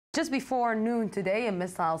Just before noon today, a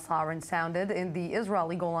missile siren sounded in the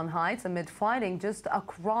Israeli Golan Heights amid fighting just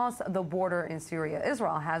across the border in Syria.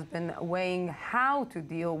 Israel has been weighing how to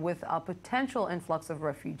deal with a potential influx of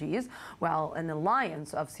refugees, while an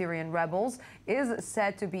alliance of Syrian rebels is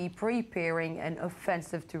said to be preparing an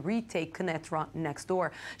offensive to retake Quneitra next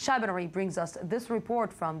door. Shai Ben Ari brings us this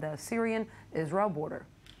report from the Syrian-Israel border.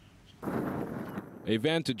 A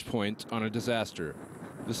vantage point on a disaster.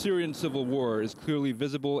 The Syrian civil war is clearly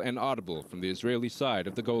visible and audible from the Israeli side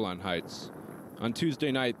of the Golan Heights. On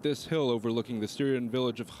Tuesday night, this hill overlooking the Syrian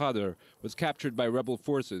village of Khadr was captured by rebel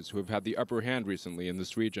forces who have had the upper hand recently in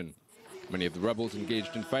this region. Many of the rebels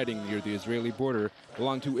engaged in fighting near the Israeli border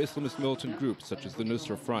belong to Islamist militant groups such as the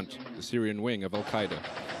Nusra Front, the Syrian wing of al-Qaeda.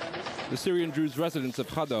 The Syrian Druze residents of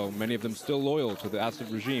Khadr, many of them still loyal to the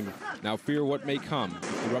Assad regime, now fear what may come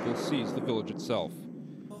if the rebels seize the village itself.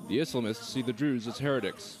 The Islamists see the Druze as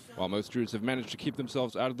heretics. While most Druze have managed to keep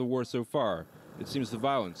themselves out of the war so far, it seems the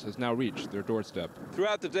violence has now reached their doorstep.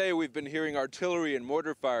 Throughout the day, we've been hearing artillery and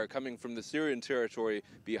mortar fire coming from the Syrian territory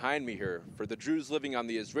behind me here. For the Druze living on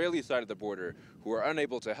the Israeli side of the border, who are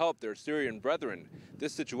unable to help their Syrian brethren,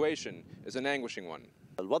 this situation is an anguishing one.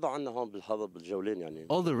 All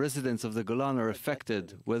the residents of the Golan are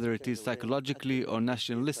affected, whether it is psychologically or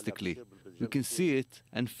nationalistically. We can see it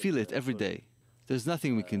and feel it every day. There's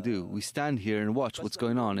nothing we can do. We stand here and watch what's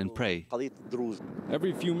going on and pray.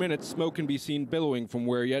 Every few minutes, smoke can be seen billowing from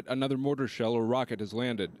where yet another mortar shell or rocket has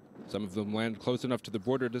landed. Some of them land close enough to the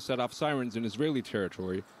border to set off sirens in Israeli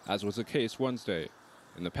territory, as was the case Wednesday.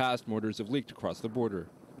 In the past, mortars have leaked across the border.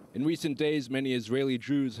 In recent days, many Israeli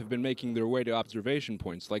Jews have been making their way to observation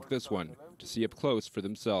points like this one to see up close for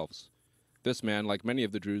themselves. This man, like many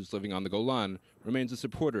of the Druze living on the Golan, remains a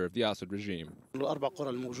supporter of the Assad regime.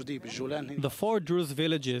 The 4 Druze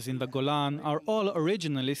villages in the Golan are all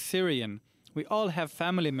originally Syrian. We all have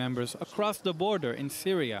family members across the border in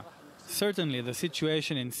Syria. Certainly the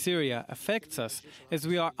situation in Syria affects us as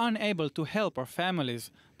we are unable to help our families,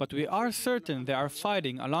 but we are certain they are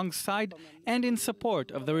fighting alongside and in support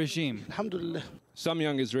of the regime. Some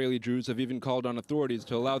young Israeli Jews have even called on authorities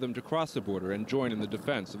to allow them to cross the border and join in the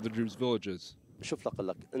defense of the Druze villages.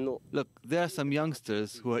 Look, there are some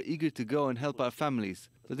youngsters who are eager to go and help our families,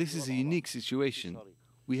 but this is a unique situation.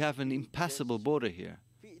 We have an impassable border here.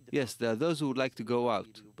 Yes, there are those who would like to go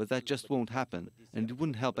out, but that just won't happen, and it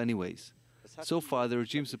wouldn't help anyways. So far, the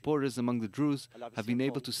regime supporters among the Druze have been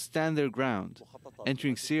able to stand their ground.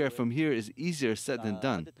 Entering Syria from here is easier said than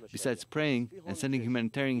done. Besides praying and sending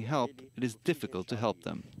humanitarian help, it is difficult to help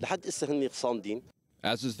them.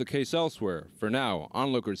 As is the case elsewhere, for now,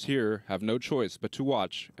 onlookers here have no choice but to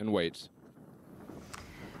watch and wait.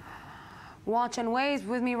 Watch and wait.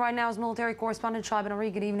 With me right now is military correspondent Shai Ben Ari.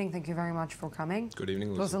 Good evening. Thank you very much for coming. Good evening,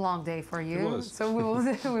 Lisa. It was a long day for you, It was. so we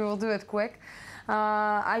will do it quick.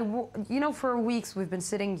 For weeks we've been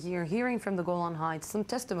sitting here hearing from the Golan Heights some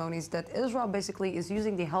testimonies that Israel basically is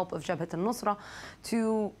using the help of Jabhat al-Nusra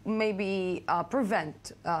to maybe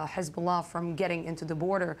prevent Hezbollah from getting into the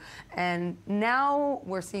border. And now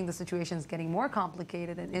we're seeing the situation is getting more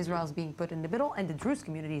complicated and Israel is being put in the middle and the Druze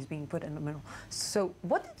community is being put in the middle. So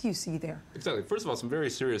what did you see there? Exactly. First of all, some very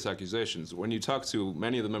serious accusations. When you talk to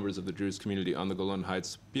many of the members of the Druze community on the Golan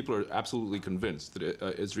Heights, people are absolutely convinced that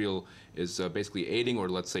Israel is basically aiding or,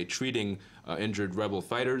 let's say, treating injured rebel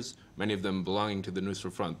fighters, many of them belonging to the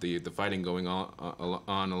Nusra Front, the fighting going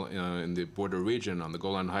on in the border region on the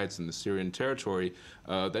Golan Heights in the Syrian territory.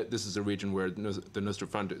 This is a region where the Nusra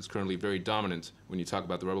Front is currently very dominant when you talk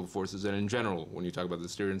about the rebel forces, and in general, when you talk about the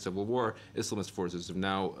Syrian civil war, Islamist forces have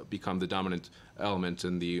now become the dominant element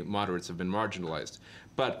and the moderates have been marginalized.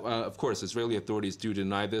 But, of course, Israeli authorities do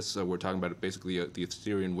deny this. We're talking about basically the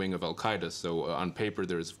Syrian wing of al-Qaeda, so on paper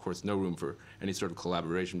there is, of course, no room for any sort of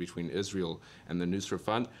collaboration between Israel and the Nusra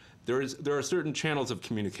Front. There are certain channels of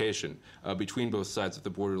communication between both sides of the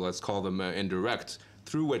border, let's call them indirect,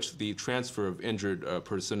 through which the transfer of injured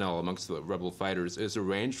personnel amongst the rebel fighters is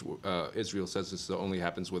arranged. Israel says this only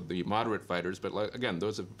happens with the moderate fighters, but again,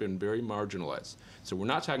 those have been very marginalized. So we're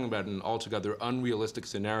not talking about an altogether unrealistic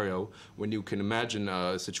scenario when you can imagine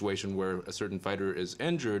a situation where a certain fighter is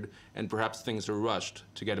injured and perhaps things are rushed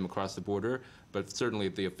to get him across the border. But certainly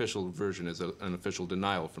the official version is an official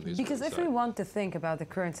denial from the Israeli Because if side. we want to think about the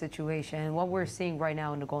current situation, what we're seeing right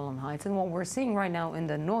now in the Golan Heights and what we're seeing right now in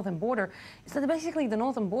the northern border, is that basically the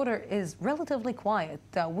northern border is relatively quiet.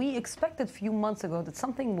 We expected a few months ago that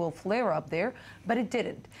something will flare up there, but it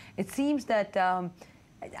didn't. It seems that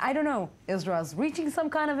I don't know, Israel's reaching some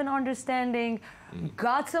kind of an understanding,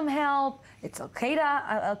 got some help. It's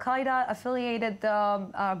Al-Qaeda affiliated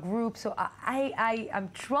group. So I'm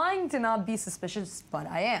trying to not be suspicious, but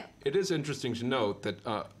I am. It is interesting to note that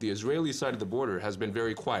the Israeli side of the border has been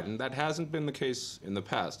very quiet, and that hasn't been the case in the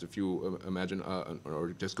past. If you imagine, or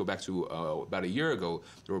just go back to about a year ago,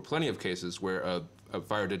 there were plenty of cases where a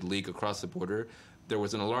fire did leak across the border. There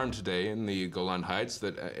was an alarm today in the Golan Heights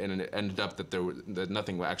and it ended up that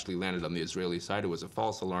nothing actually landed on the Israeli side. It was a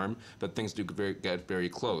false alarm, but things do get very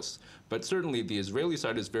close. But certainly the Israeli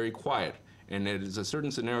side is very quiet, and it is a certain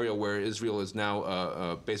scenario where Israel is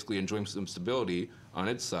now basically enjoying some stability on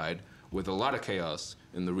its side with a lot of chaos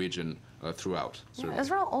in the region throughout. Yeah,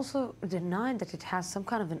 Israel also denied that it has some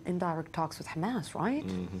kind of an indirect talks with Hamas, right?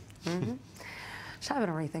 Shai Ben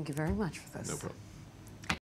Ari, thank you very much for this. No problem.